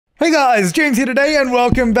Hey guys, James here today and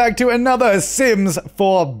welcome back to another Sims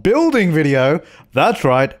 4 building video. That's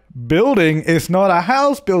right, building is not a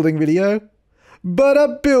house building video, but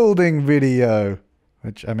a building video.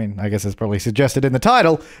 Which, I mean, I guess is probably suggested in the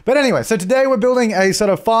title. But anyway, so today we're building a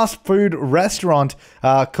sort of fast food restaurant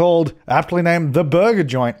called, aptly named, The Burger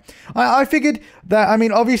Joint. I figured that, I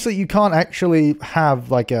mean, obviously you can't actually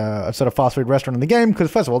have like a sort of fast food restaurant in the game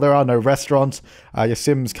because, first of all, there are no restaurants. Your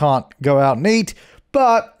Sims can't go out and eat.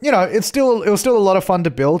 But, you know, it was still a lot of fun to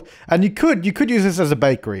build, and you could use this as a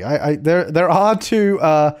bakery. There are two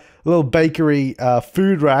little bakery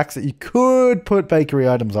food racks that you could put bakery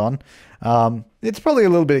items on. It's probably a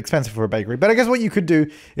little bit expensive for a bakery, but I guess what you could do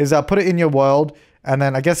is put it in your world, and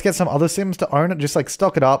then I guess get some other Sims to own it, just like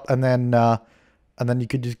stock it up, and then you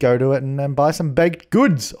could just go to it and buy some baked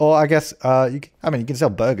goods. Or I guess you can sell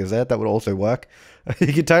burgers there. That would also work.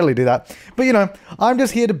 You could totally do that. But you know, I'm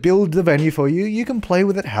just here to build the venue for you. You can play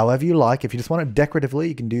with it however you like. If you just want it decoratively,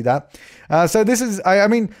 you can do that. So this is, I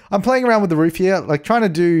mean, I'm playing around with the roof here, like trying to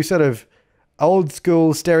do sort of old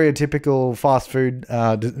school, stereotypical fast food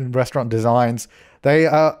restaurant designs. They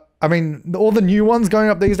I mean, all the new ones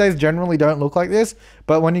going up these days generally don't look like this.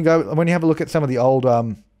 But when you have a look at some of the old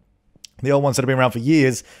ones that have been around for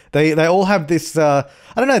years, they all have this, I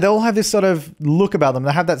don't know, they all have this sort of look about them.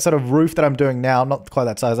 They have that sort of roof that I'm doing now, not quite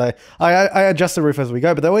that size. I adjust the roof as we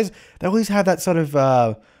go, but they always have that sort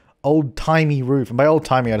of old-timey roof. And by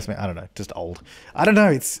old-timey, I just mean, I don't know, just old. I don't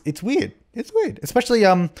know, it's weird. It's weird. Especially,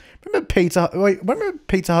 remember Pizza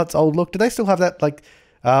Hut's old look? Do they still have that, like,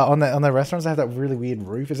 on their restaurants? They have that really weird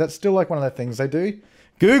roof. Is that still, like, one of the things they do?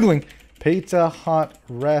 Googling Pizza Hut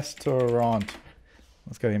restaurant.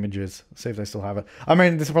 Let's go to images, see if they still have it. I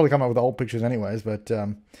mean, this will probably come up with old pictures anyways, but, I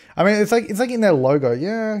mean, it's like in their logo.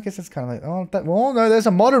 Yeah, I guess it's kind of like, well, no, there's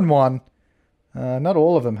a modern one. Not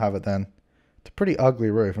all of them have it then. It's a pretty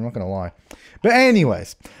ugly roof, I'm not going to lie. But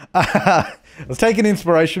anyways, I was taking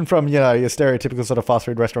inspiration from, you know, your stereotypical sort of fast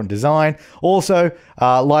food restaurant design. Also,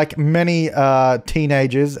 like many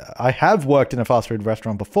teenagers, I have worked in a fast food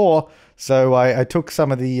restaurant before, so I took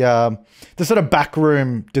some of the sort of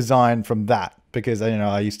backroom design from that. Because, you know,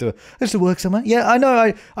 I used to work somewhere. Yeah, I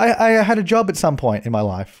know. I had a job at some point in my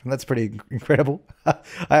life. And that's pretty incredible.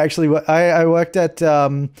 I worked at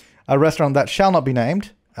a restaurant that shall not be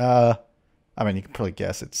named. I mean, you can probably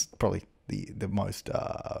guess it's probably the most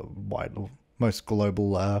most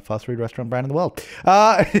global fast food restaurant brand in the world.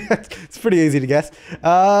 It's pretty easy to guess.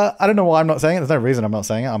 I don't know why I'm not saying it. There's no reason I'm not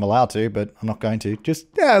saying it. I'm allowed to, but I'm not going to. Just,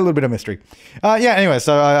 yeah, a little bit of mystery. Yeah, anyway,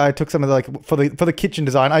 so I took some of the, like, for the kitchen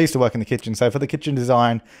design. I used to work in the kitchen, so for the kitchen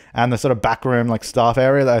design and the sort of back room, like, staff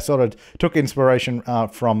area, I sort of took inspiration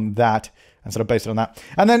from that and sort of based it on that.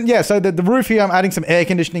 And then, yeah, so the roof here, I'm adding some air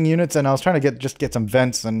conditioning units, and I was trying to get some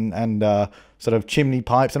vents and sort of chimney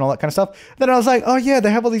pipes and all that kind of stuff. Then I was like, oh yeah,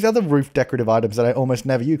 they have all these other roof decorative items that I almost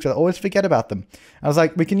never use because I always forget about them. I was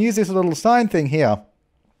like, we can use this little sign thing here,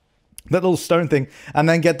 that little stone thing, and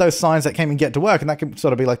then get those signs that came and get to work, and that can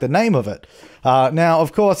sort of be like the name of it. Now,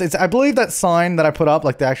 of course, I believe that sign that I put up,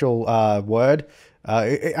 like the actual word,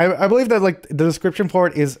 I believe that, like, the description for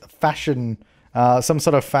it is fashion, some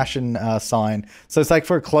sort of fashion sign. So it's like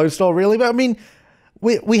for a clothes store, really. But I mean,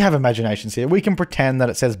 we have imaginations here. We can pretend that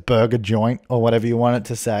it says burger joint or whatever you want it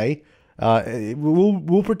to say.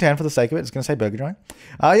 We'll pretend for the sake of it, it's going to say burger joint.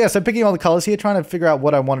 Yeah, so picking all the colors here, trying to figure out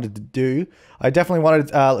what I wanted to do. I definitely wanted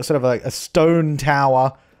sort of a stone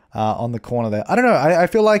tower on the corner there. I don't know. I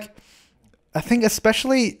feel like, I think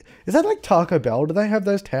especially, is that like Taco Bell? Do they have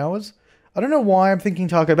those towers? I don't know why I'm thinking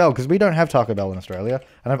Taco Bell, because we don't have Taco Bell in Australia,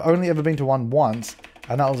 and I've only ever been to one once,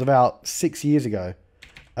 and that was about 6 years ago.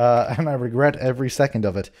 And I regret every second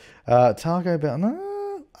of it. Taco Bell, no,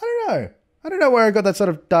 I don't know. I don't know where I got that sort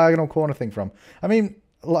of diagonal corner thing from. I mean,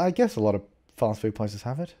 I guess a lot of fast food places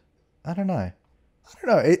have it. I don't know.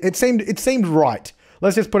 It seemed right.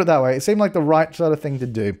 Let's just put it that way. It seemed like the right sort of thing to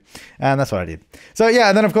do. And that's what I did. So yeah,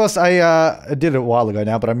 and then of course I did it a while ago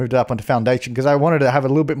now, but I moved it up onto foundation because I wanted to have a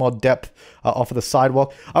little bit more depth off of the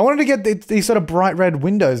sidewalk. I wanted to get these sort of bright red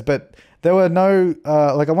windows, but there were no,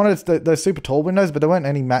 like I wanted those super tall windows, but there weren't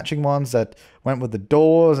any matching ones that went with the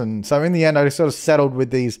doors. And so in the end, I just sort of settled with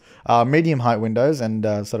these medium height windows and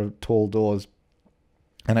sort of tall doors.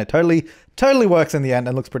 And it totally works in the end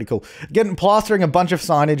and looks pretty cool. Plastering a bunch of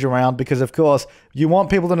signage around because, of course, you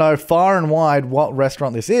want people to know far and wide what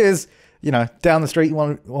restaurant this is. You know, down the street, you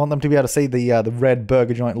want them to be able to see the red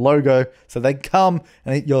Burger Joint logo. So they come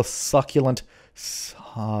and eat your succulent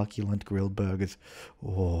grilled burgers.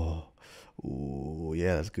 Oh,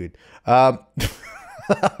 yeah, that's good. No.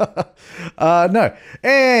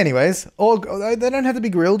 Anyways, they don't have to be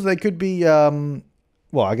grilled. They could be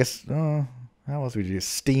well, I guess, how else would you do?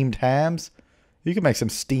 Steamed hams? You can make some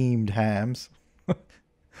steamed hams.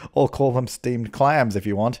 Or call them steamed clams if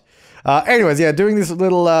you want. Anyways, yeah, doing this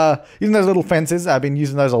little, using those little fences. I've been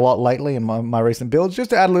using those a lot lately in my recent builds, just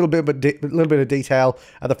to add a little bit of detail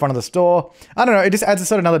at the front of the store. I don't know, it just adds a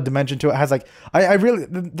sort of another dimension to it. It has like, I really,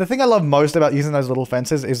 the thing I love most about using those little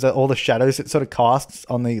fences is that all the shadows it sort of casts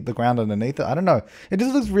on the ground underneath it. I don't know, it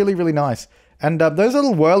just looks really, really nice. And those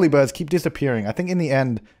little whirly birds keep disappearing. I think in the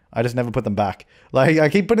end, I just never put them back. Like, I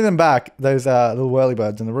keep putting them back, those little whirly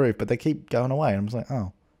birds in the roof, but they keep going away. And I'm just like,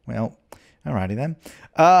 oh. Well, alrighty then.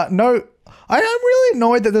 No, I am really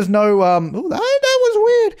annoyed that there's no, ooh, that was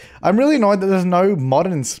weird. I'm really annoyed that there's no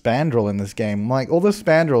modern spandrel in this game. Like, all the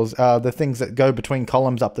spandrels, the things that go between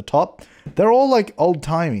columns up the top, they're all, like,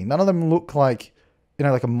 old-timey. None of them look like, you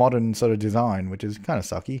know, like a modern sort of design, which is kind of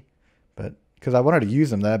sucky. But, because I wanted to use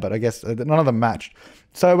them there, but I guess none of them matched.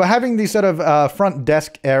 So we're having the sort of front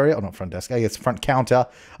desk area, or not front desk, I guess front counter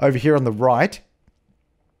over here on the right.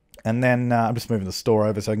 And then I'm just moving the store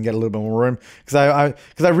over so I can get a little bit more room. Because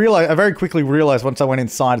I very quickly realized once I went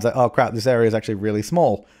inside, it's like, oh crap, this area is actually really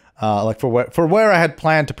small. Like for where I had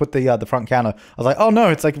planned to put the front counter, I was like, oh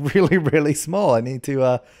no, it's like really, really small. I need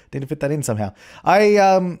to fit that in somehow.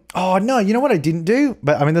 Oh no, you know what I didn't do?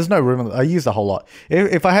 But I mean, there's no room. I used a whole lot.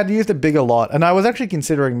 If I had used a bigger lot, and I was actually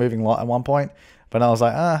considering moving lot at one point, but I was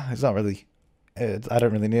like, it's not really. I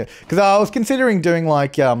don't really need it, because I was considering doing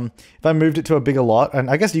like if I moved it to a bigger lot, and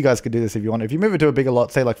I guess you guys could do this if you want. If you move it to a bigger lot,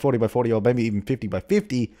 say like 40 by 40 or maybe even 50 by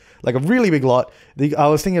 50, like a really big lot, I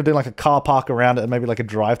was thinking of doing like a car park around it and maybe like a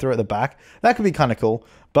drive-through at the back. That could be kind of cool,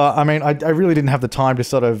 but I mean I really didn't have the time to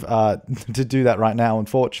sort of to do that right now,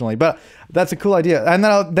 unfortunately. But that's a cool idea. And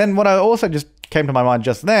then what I also just came to my mind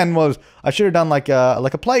just then was I should have done like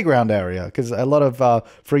a playground area, because a lot of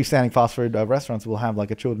freestanding fast food restaurants will have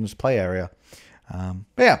like a children's play area.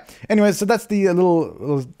 But yeah, anyway, so that's the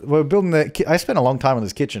we're building I spent a long time on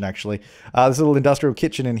this kitchen, actually. This little industrial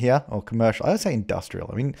kitchen in here, or commercial. I don't say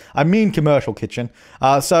industrial, I mean commercial kitchen.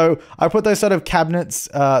 So I put those sort of cabinets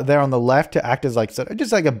there on the left to act as like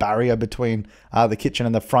just like a barrier between the kitchen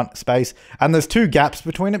and the front space. And there's two gaps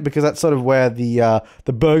between it, because that's sort of where the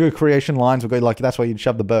burger creation lines will go. Like, that's where you'd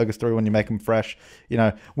shove the burgers through when you make them fresh. You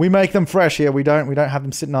know, we make them fresh here. We don't have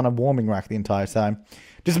them sitting on a warming rack the entire time.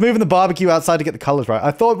 Just moving the barbecue outside to get the colors right.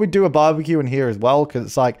 I thought we'd do a barbecue in here as well, because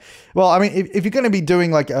it's like, well, I mean, if you're going to be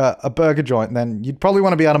doing like a burger joint, then you'd probably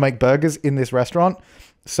want to be able to make burgers in this restaurant.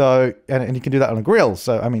 So, and you can do that on a grill.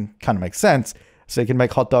 So, I mean, kind of makes sense. So you can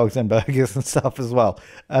make hot dogs and burgers and stuff as well.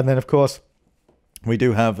 And then, of course, we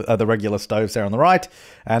do have the regular stoves there on the right,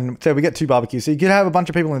 and so we get two barbecues. So you could have a bunch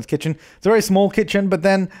of people in this kitchen. It's a very small kitchen, but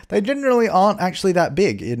then they generally aren't actually that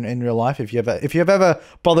big in real life. If you've ever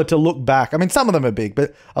bothered to look back, I mean, some of them are big,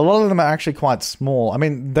 but a lot of them are actually quite small. I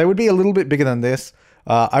mean, they would be a little bit bigger than this.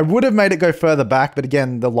 I would have made it go further back, but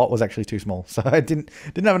again, the lot was actually too small, so I didn't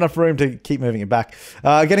have enough room to keep moving it back.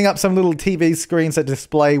 Getting up some little TV screens that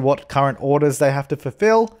display what current orders they have to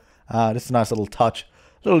fulfill. Just a nice little touch.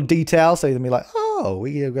 Little detail, so you can be like, oh,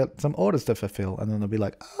 we've got some orders to fulfill, and then they'll be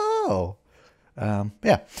like, oh,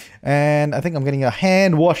 yeah. And I think I'm getting a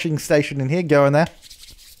hand washing station in here. Go in there,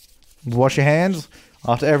 wash your hands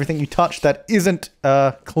after everything you touch that isn't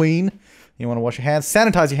clean. You want to wash your hands,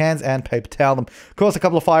 sanitize your hands, and paper towel them. Of course, a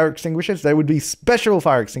couple of fire extinguishers. They would be special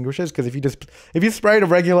fire extinguishers, because if you sprayed a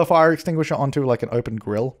regular fire extinguisher onto like an open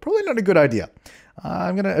grill, probably not a good idea.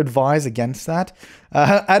 I'm going to advise against that.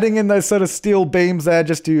 Adding in those sort of steel beams there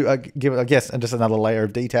just to give, I guess, just another layer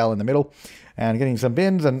of detail in the middle. And getting some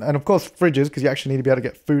bins and of course fridges, because you actually need to be able to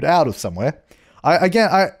get food out of somewhere.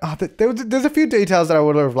 There's a few details that I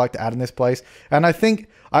would have liked to add in this place. And I think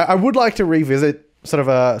I would like to revisit sort of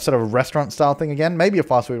a restaurant style thing again. Maybe a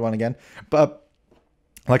fast food one again. But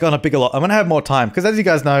like on a bigger lot, I'm going to have more time, because as you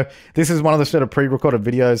guys know, this is one of the sort of pre-recorded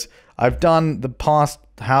videos. I've done the past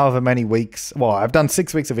however many weeks. Well, I've done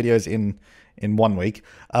 6 weeks of videos in 1 week.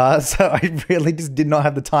 So I really just did not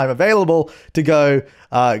have the time available to go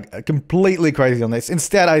completely crazy on this.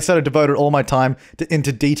 Instead, I sort of devoted all my time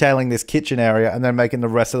into detailing this kitchen area and then making the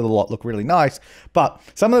rest of the lot look really nice. But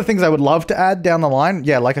some of the things I would love to add down the line,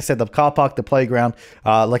 yeah, like I said, the car park, the playground,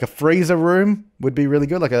 like a freezer room would be really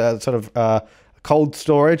good, like a sort of cold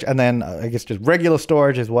storage, and then I guess just regular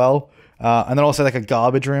storage as well. And then also like a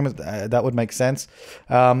garbage room, that would make sense.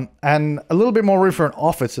 And a little bit more room for an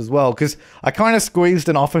office as well, because I kind of squeezed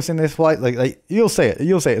an office in this place. Like you'll see it.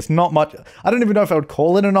 You'll see it. It's not much. I don't even know if I would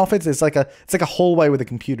call it an office. It's like a hallway with a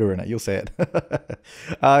computer in it. You'll see it.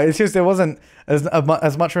 It's just there wasn't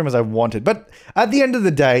as much room as I wanted. But at the end of the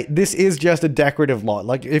day, this is just a decorative lot.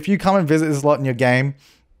 Like if you come and visit this lot in your game,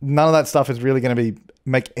 none of that stuff is really going to be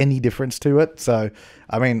make any difference to it. So,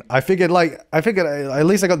 I mean, I figured at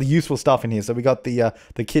least I got the useful stuff in here. So we got the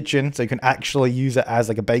kitchen, so you can actually use it as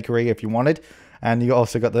like a bakery if you wanted. And you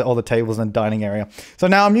also got all the tables and dining area. So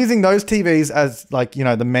now I'm using those TVs as like, you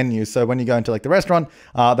know, the menus. So when you go into like the restaurant,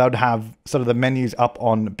 they would have sort of the menus up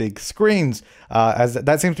on big screens. As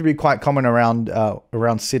that seems to be quite common around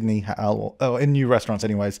Sydney, in new restaurants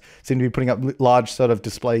anyways. Seem to be putting up large sort of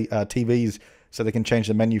display TVs so they can change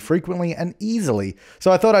the menu frequently and easily. So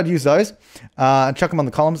I thought I'd use those, chuck them on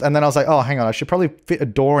the columns. And then I was like, oh, hang on, I should probably fit a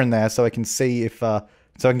door in there so I can see if, so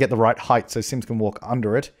I can get the right height so Sims can walk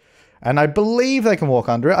under it. And I believe they can walk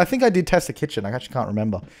under it. I think I did test the kitchen. I actually can't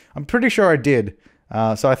remember. I'm pretty sure I did.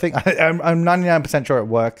 So I think I'm 99% sure it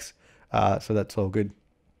works. So that's all good.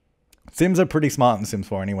 Sims are pretty smart in Sims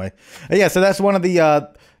 4 anyway. Yeah, so that's one of the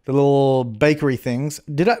little bakery things.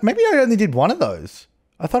 Maybe I only did one of those.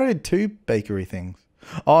 I thought I did 2 bakery things.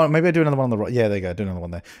 Oh, maybe I do another one on the right. Yeah, there you go. Do another one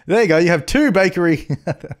there. There you go. You have 2 bakery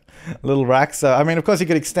little racks. So, I mean, of course, you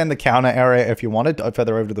could extend the counter area if you wanted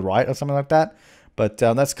further over to the right or something like that. But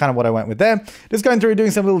that's kind of what I went with there. Just going through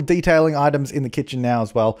doing some little detailing items in the kitchen now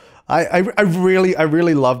as well. I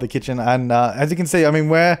really love the kitchen. And as you can see, I mean,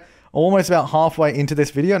 we're almost about halfway into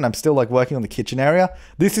this video and I'm still like working on the kitchen area.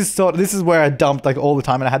 This is where I dumped like all the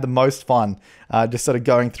time and I had the most fun just sort of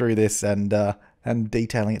going through this and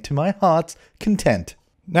detailing it to my heart's content.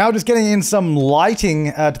 Now just getting in some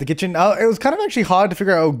lighting to the kitchen. It was kind of actually hard to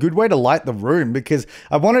figure out a good way to light the room because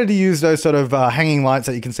I wanted to use those sort of hanging lights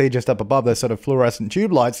that you can see just up above, those sort of fluorescent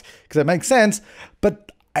tube lights, because it makes sense.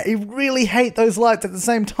 But I really hate those lights at the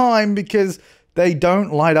same time because they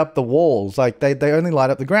don't light up the walls. Like they only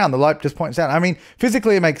light up the ground. The light just points down. I mean,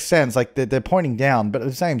 physically it makes sense. Like they're pointing down, but at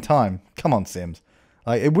the same time, come on, Sims.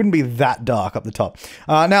 Like, it wouldn't be that dark up the top.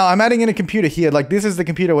 Now, I'm adding in a computer here. Like, this is the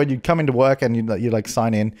computer where you'd come into work and you like,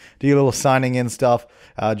 sign in. Do your little signing in stuff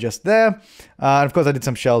just there. And, of course, I did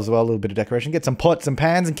some shelves as well, a little bit of decoration. Get some pots and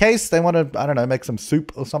pans in case they want to, I don't know, make some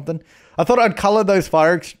soup or something. I thought I'd color those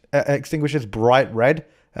fire extinguishers bright red.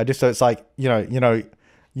 Just so it's like, you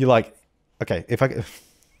like... Okay, if I...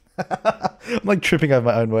 I'm like tripping over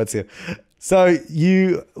my own words here. So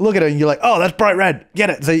you look at it and you're like, oh, that's bright red. Get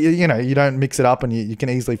it. So, you don't mix it up and you can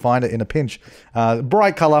easily find it in a pinch.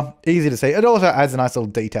 Bright color, easy to see. It also adds a nice little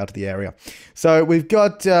detail to the area. So we've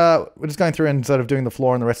got, we're just going through and sort of doing the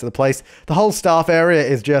floor and the rest of the place. The whole staff area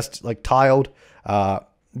is just like tiled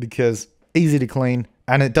because easy to clean.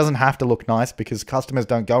 And it doesn't have to look nice because customers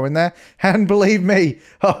don't go in there. And believe me,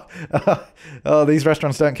 these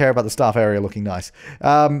restaurants don't care about the staff area looking nice.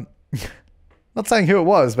 Not saying who it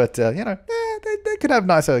was, but, they could have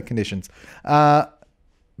nicer conditions.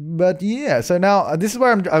 But yeah, so now this is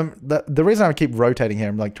where the reason I keep rotating here,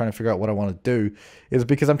 I'm like trying to figure out what I want to do, is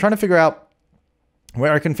because I'm trying to figure out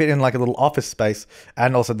where I can fit in like a little office space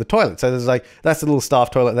and also the toilet. So there's like, that's the little staff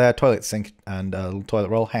toilet there, toilet sink and a little toilet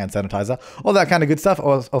roll, hand sanitizer, all that kind of good stuff.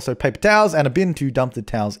 Also paper towels and a bin to dump the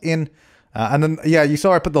towels in. And then, yeah, you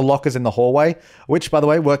saw I put the lockers in the hallway, which, by the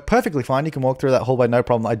way, worked perfectly fine. You can walk through that hallway, no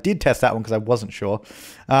problem. I did test that one because I wasn't sure.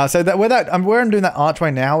 So that where I'm doing that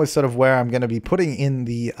archway now is sort of where I'm going to be putting in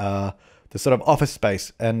the sort of office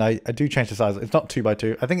space. And I do change the size. It's not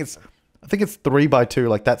 2x2. I think it's 3x2,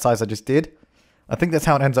 like that size I just did. I think that's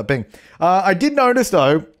how it ends up being. I did notice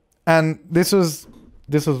though, and this was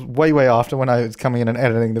way after when I was coming in and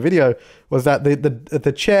editing the video, was that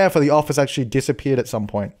the chair for the office actually disappeared at some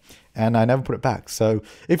point, and I never put it back. So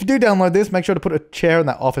if you do download this, make sure to put a chair in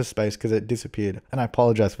that office space because it disappeared, and I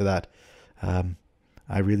apologize for that.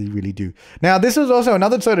 I really do. Now this was also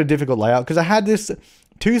another sort of difficult layout because I had this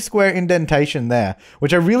 2 square indentation there,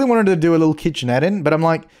 which I really wanted to do a little kitchenette in, but I'm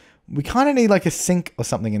like, we kind of need like a sink or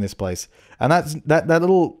something in this place, and that's that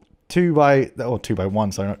little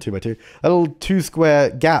 2x1, sorry, not 2x2. That little 2 square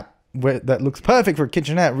gap that looks perfect for a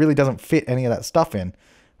kitchenette really doesn't fit any of that stuff in.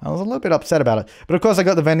 I was a little bit upset about it, but of course I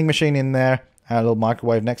got the vending machine in there and a little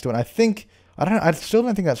microwave next to it. And I still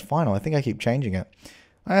don't think that's final. I think I keep changing it.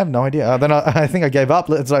 I have no idea. Then I think I gave up.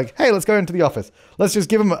 It's like, hey, let's go into the office. Let's just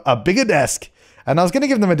give them a bigger desk. And I was going to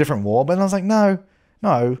give them a different wall, but I was like, no,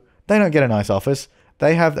 they don't get a nice office.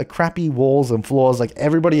 They have the crappy walls and floors like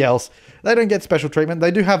everybody else. They don't get special treatment. They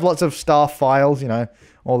do have lots of staff files,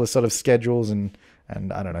 all the sort of schedules and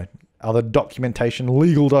I don't know, other documentation,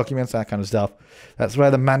 legal documents, that kind of stuff. That's where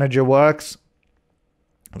the manager works.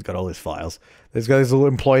 He's got all his files. There's got his little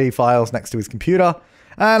employee files next to his computer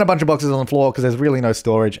and a bunch of boxes on the floor because there's really no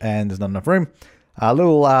storage and there's not enough room. A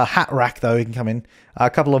little hat rack though, you can come in. A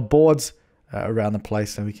couple of boards around the place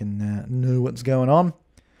so we can know what's going on.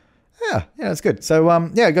 Yeah, that's good. So,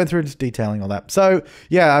 yeah, going through just detailing all that. So,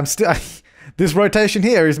 yeah, I'm still... this rotation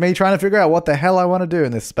here is me trying to figure out what the hell I want to do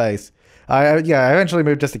in this space. I eventually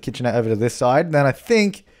moved just the kitchenette over to this side. And then I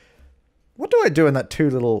think, what do I do in that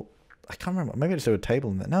two little... I can't remember. Maybe I just do a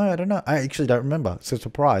table in there. No, I don't know. I actually don't remember. It's a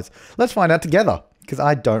surprise. Let's find out together, because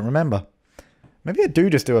I don't remember. Maybe I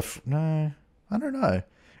do just do a... No, I don't know.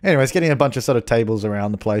 Anyways, getting a bunch of sort of tables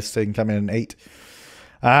around the place so you can come in and eat.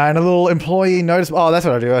 And a little employee notice... Oh, that's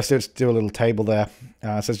what I do. I just do a little table there.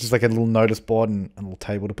 So it's just like a little notice board and a little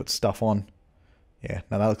table to put stuff on. Yeah,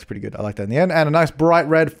 no, that looks pretty good. I like that in the end. And a nice bright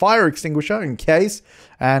red fire extinguisher in case.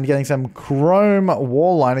 And getting some chrome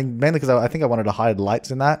wall lining, mainly because I think I wanted to hide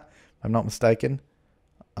lights in that, if I'm not mistaken.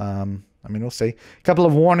 I mean, we'll see. A couple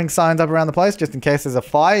of warning signs up around the place, just in case there's a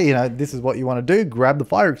fire. You know, this is what you want to do. Grab the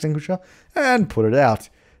fire extinguisher and put it out,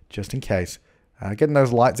 just in case. Getting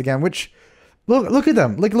those lights again, which... Look at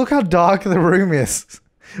them. Look how dark the room is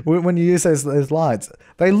when you use those lights.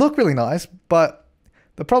 They look really nice, but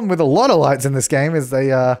the problem with a lot of lights in this game is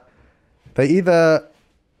they either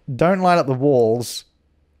don't light up the walls,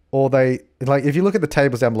 or they, like, if you look at the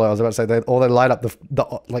tables down below, I was about to say, or they light up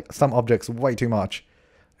the like some objects way too much,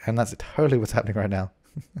 and that's totally what's happening right now.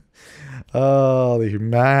 Oh, the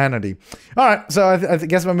humanity. All right, so I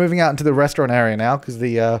guess we're moving out into the restaurant area now, because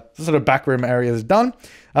the sort of back room area is done.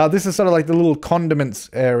 This is sort of like the little condiments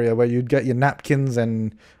area where you'd get your napkins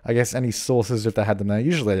and I guess any sauces if they had them there.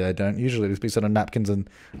 Usually they don't. Usually it'd be sort of napkins and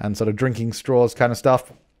sort of drinking straws kind of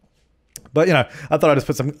stuff. But, you know, I thought I'd just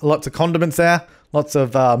put lots of condiments there. Lots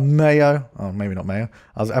of mayo. Oh, maybe not mayo.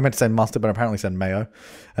 I meant to say mustard, but apparently said mayo.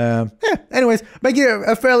 Yeah, anyways, making it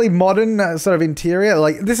a fairly modern sort of interior.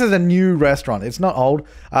 Like, this is a new restaurant. It's not old.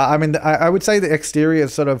 I mean, I would say the exterior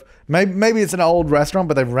is sort of... Maybe it's an old restaurant,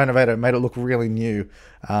 but they've renovated it, made it look really new.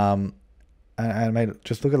 And made it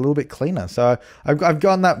just look a little bit cleaner. So I've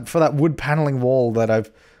gone that for that wood paneling wall that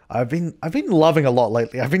I've been loving a lot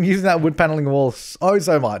lately. I've been using that wood paneling wall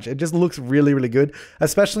so much. It just looks really, really good,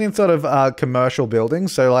 especially in sort of commercial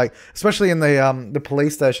buildings. So like, especially in the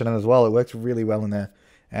police station as well, it works really well in there.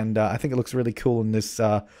 And I think it looks really cool in this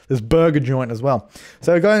this burger joint as well.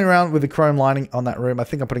 So going around with the chrome lining on that room, I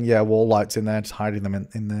think I'm putting wall lights in there, just hiding them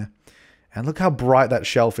in there. And look how bright that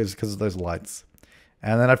shelf is because of those lights.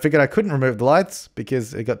 And then I figured I couldn't remove the lights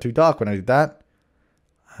because it got too dark when I did that.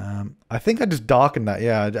 I think I just darkened that.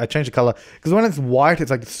 Yeah, I changed the color because when it's white, it's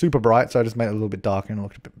like super bright. So I just made it a little bit darker and it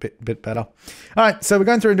looked a bit better. All right, so we're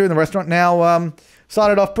going through and doing the restaurant now.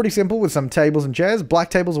 Started off pretty simple with some tables and chairs, black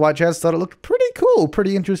tables, white chairs. Thought it looked pretty cool,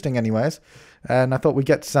 pretty interesting, anyways. And I thought we'd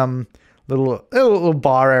get some little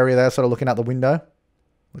bar area there, sort of looking out the window.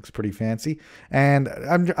 Looks pretty fancy. And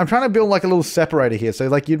I'm trying to build like a little separator here. So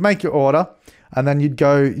like you'd make your order, and then you'd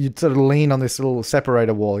sort of lean on this little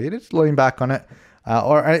separator wall. You just lean back on it.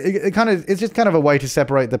 It's just kind of a way to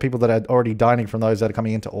separate the people that are already dining from those that are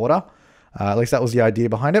coming in to order. At least that was the idea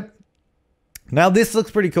behind it. Now this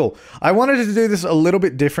looks pretty cool. I wanted to do this a little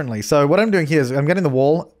bit differently. So what I'm doing here is I'm getting the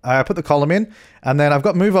wall, I put the column in, and then I've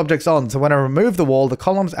got move objects on. So when I remove the wall, the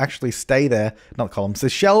columns actually stay there. Not columns, the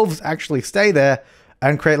shelves actually stay there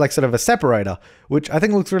and create like sort of a separator, which I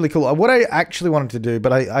think looks really cool. What I actually wanted to do,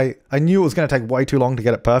 but I knew it was going to take way too long to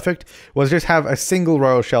get it perfect, was just have a single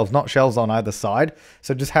row of shelves, not shelves on either side.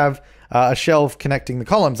 So just have a shelf connecting the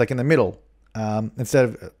columns like in the middle. Instead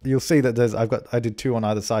of, you'll see that I did two on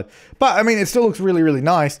either side. But I mean, it still looks really, really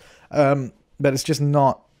nice. But it's just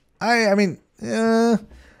not,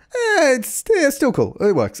 it's still cool.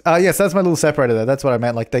 It works. Yes, that's my little separator there. That's what I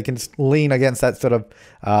meant. Like they can just lean against that sort of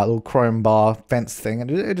little chrome bar fence thing,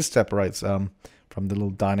 and it just separates from the little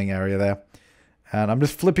dining area there. And I'm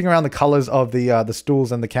just flipping around the colors of the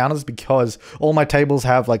stools and the counters because all my tables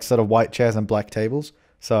have like sort of white chairs and black tables.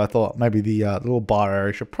 So I thought maybe the little bar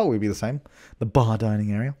area should probably be the same, the bar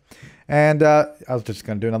dining area. And I was just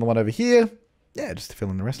going to do another one over here. Yeah, just to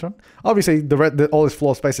fill in the restaurant. Obviously, all this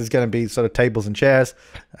floor space is going to be sort of tables and chairs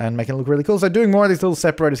and making it look really cool. So doing more of these little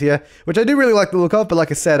separators here, which I do really like the look of, but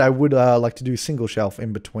like I said, I would like to do single shelf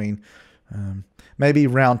in between. Maybe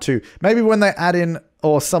round two. Maybe when they add in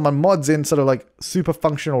or someone mods in sort of like super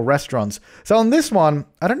functional restaurants. So on this one,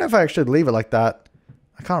 I don't know if I actually leave it like that.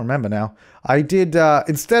 I can't remember now. I did,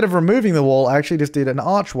 instead of removing the wall, I actually just did an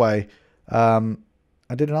archway. I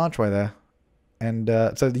did an archway there. And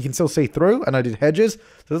so you can still see through, and I did hedges. So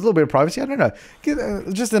there's a little bit of privacy. I don't know.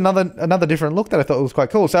 Just another different look that I thought was quite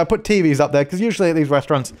cool. So I put TVs up there, because usually at these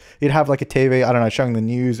restaurants, you'd have like a TV, I don't know, showing the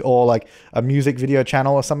news or like a music video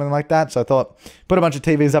channel or something like that. So I thought, put a bunch of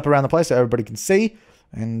TVs up around the place so everybody can see.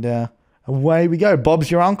 And away we go. Bob's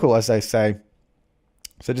your uncle, as they say.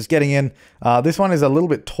 So just getting in. This one is a little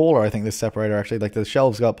bit taller, I think, this separator actually. Like the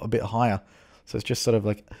shelves go up a bit higher. So it's just sort of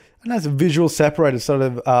like a nice visual separator, sort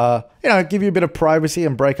of, you know, give you a bit of privacy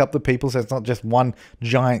and break up the people so it's not just one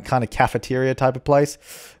giant kind of cafeteria type of place.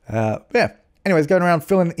 Yeah. Anyways, going around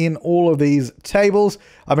filling in all of these tables.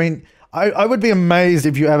 I mean, I would be amazed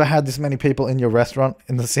if you ever had this many people in your restaurant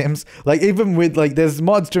in The Sims. Like, even with, like, there's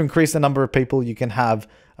mods to increase the number of people you can have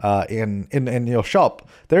in your shop.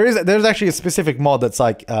 There's actually a specific mod that's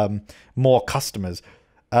like more customers.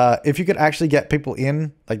 If you could actually get people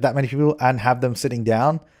in, like that many people, and have them sitting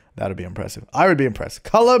down, that would be impressive. I would be impressed.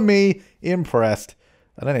 Color me impressed.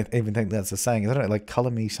 I don't even think that's a saying. I don't know, like,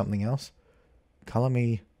 color me something else. Color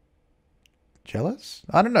me jealous?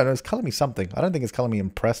 I don't know. It's color me something. I don't think it's color me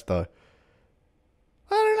impressed, though.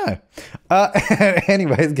 I don't know.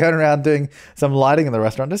 Anyways, going around doing some lighting in the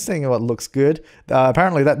restaurant, just seeing what looks good.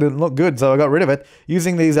 Apparently that didn't look good, so I got rid of it.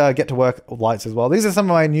 Using these get to work lights as well. These are some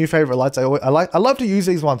of my new favorite lights. I love to use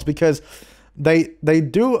these ones because they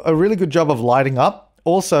do a really good job of lighting up.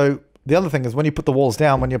 Also, the other thing is when you put the walls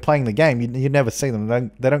down, when you're playing the game, you never see them.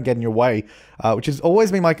 They don't get in your way, which has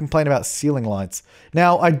always been my complaint about ceiling lights.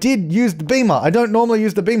 Now, I did use the beamer. I don't normally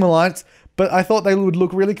use the beamer lights, but I thought they would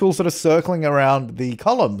look really cool sort of circling around the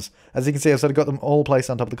columns. As you can see, I've sort of got them all placed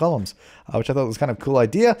on top of the columns, which I thought was kind of a cool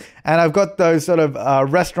idea. And I've got those sort of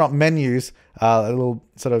restaurant menus, a little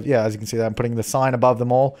sort of, yeah, as you can see there, I'm putting the sign above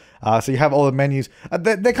them all. So you have all the menus.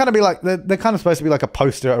 They're kind of be like, they're kind of supposed to be like a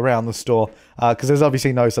poster around the store, because there's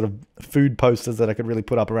obviously no sort of food posters that I could really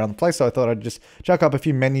put up around the place. So I thought I'd just chuck up a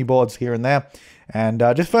few menu boards here and there. And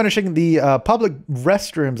just furnishing the public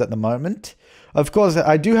restrooms at the moment. Of course,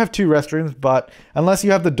 I do have 2 restrooms, but unless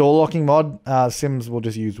you have the door locking mod, Sims will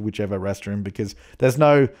just use whichever restroom because there's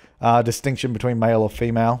no distinction between male or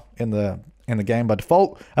female in the game by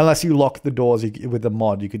default. Unless you lock the doors with the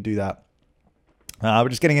mod, you could do that. We're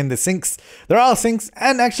just getting in the sinks. There are sinks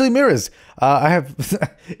and actually mirrors. I have,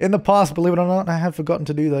 in the past, believe it or not, I have forgotten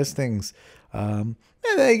to do those things. Yeah,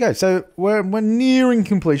 there you go. So we're nearing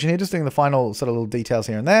completion here, just doing the final sort of little details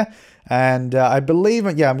here and there. And I believe,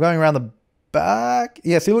 yeah, I'm going around the back.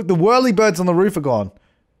 Yeah, see, look, the whirly birds on the roof are gone.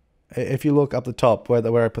 If you look up the top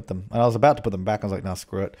where I put them, and I was about to put them back, I was like, no,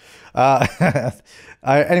 screw it.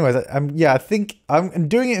 Anyways, yeah, I think I'm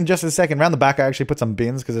doing it in just a second. Around the back, I actually put some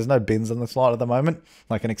bins because there's no bins on the slot at the moment,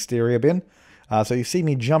 like an exterior bin. So you see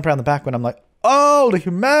me jump around the back when I'm like, oh, the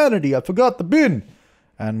humanity, I forgot the bin.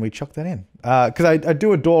 And we chuck that in. Because I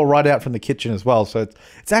do a door right out from the kitchen as well, so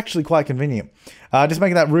it's actually quite convenient. Just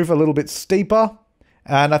making that roof a little bit steeper.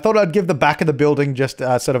 And I thought I'd give the back of the building just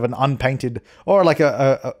sort of an unpainted, or like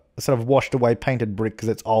a sort of washed away painted brick because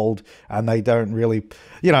it's old and they don't really,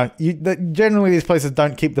 you know, generally these places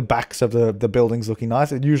don't keep the backs of the buildings looking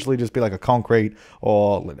nice. It'd usually just be like a concrete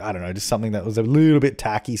or, I don't know, just something that was a little bit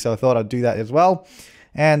tacky. So I thought I'd do that as well.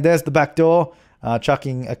 And there's the back door.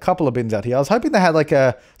 Chucking a couple of bins out here. I was hoping they had like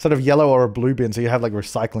a sort of yellow or a blue bin, so you have like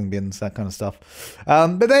recycling bins, that kind of stuff.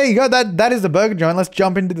 But there you go. That is the burger joint. Let's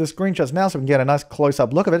jump into the screenshots now so we can get a nice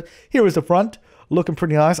close-up look of it. Here is the front, looking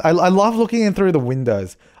pretty nice. I love looking in through the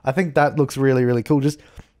windows. I think that looks really, really cool. Just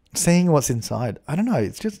seeing what's inside. I don't know.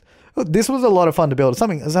 It's just, this was a lot of fun to build.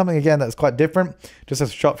 Something again that's quite different. Just a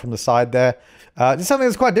shot from the side there. Just something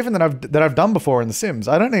that's quite different that I've done before in The Sims.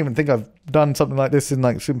 I don't even think I've done something like this in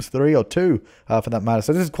like Sims 3 or 2 for that matter.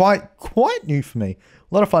 So this is quite new for me.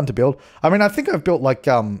 A lot of fun to build. I mean, I think I've built like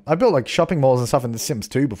shopping malls and stuff in The Sims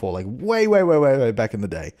 2 before, like way back in the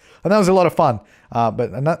day, and that was a lot of fun.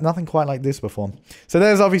 But nothing quite like this before. So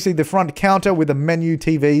there's obviously the front counter with the menu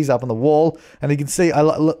TVs up on the wall, and you can see I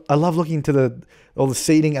love looking into all the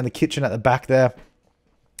seating and the kitchen at the back there.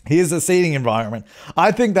 Here's the seating environment.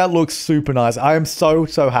 I think that looks super nice. I am so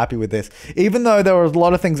happy with this. Even though there were a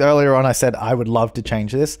lot of things earlier on I said I would love to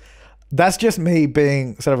change this. That's just me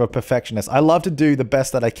being sort of a perfectionist. I love to do the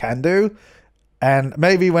best that I can do. And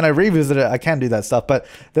maybe when I revisit it, I can do that stuff. But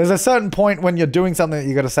there's a certain point when you're doing something that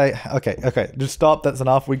you got to say, okay, just stop. That's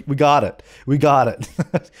enough. We got it. We got it.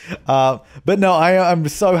 But no, I'm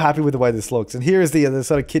so happy with the way this looks. And here is the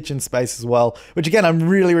sort of kitchen space as well, which again, I'm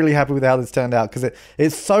really happy with how this turned out because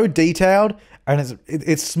it's so detailed and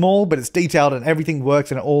it's small, but it's detailed and everything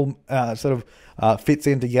works and it all sort of fits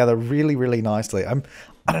in together really nicely.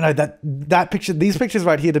 I don't know, that picture, these pictures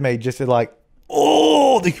right here to me just are like,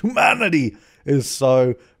 oh, the humanity is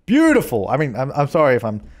so beautiful. I mean, I'm sorry if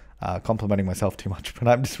I'm complimenting myself too much, but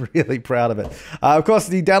I'm just really proud of it. Of course,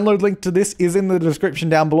 the download link to this is in the description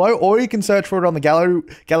down below, or you can search for it on the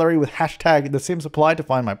gallery with hashtag TheSimsApply to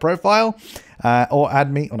find my profile, or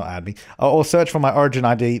add me, or not add me, or search for my origin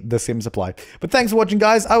ID, TheSimsApply. But thanks for watching,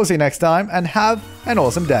 guys. I will see you next time, and have an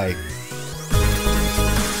awesome day.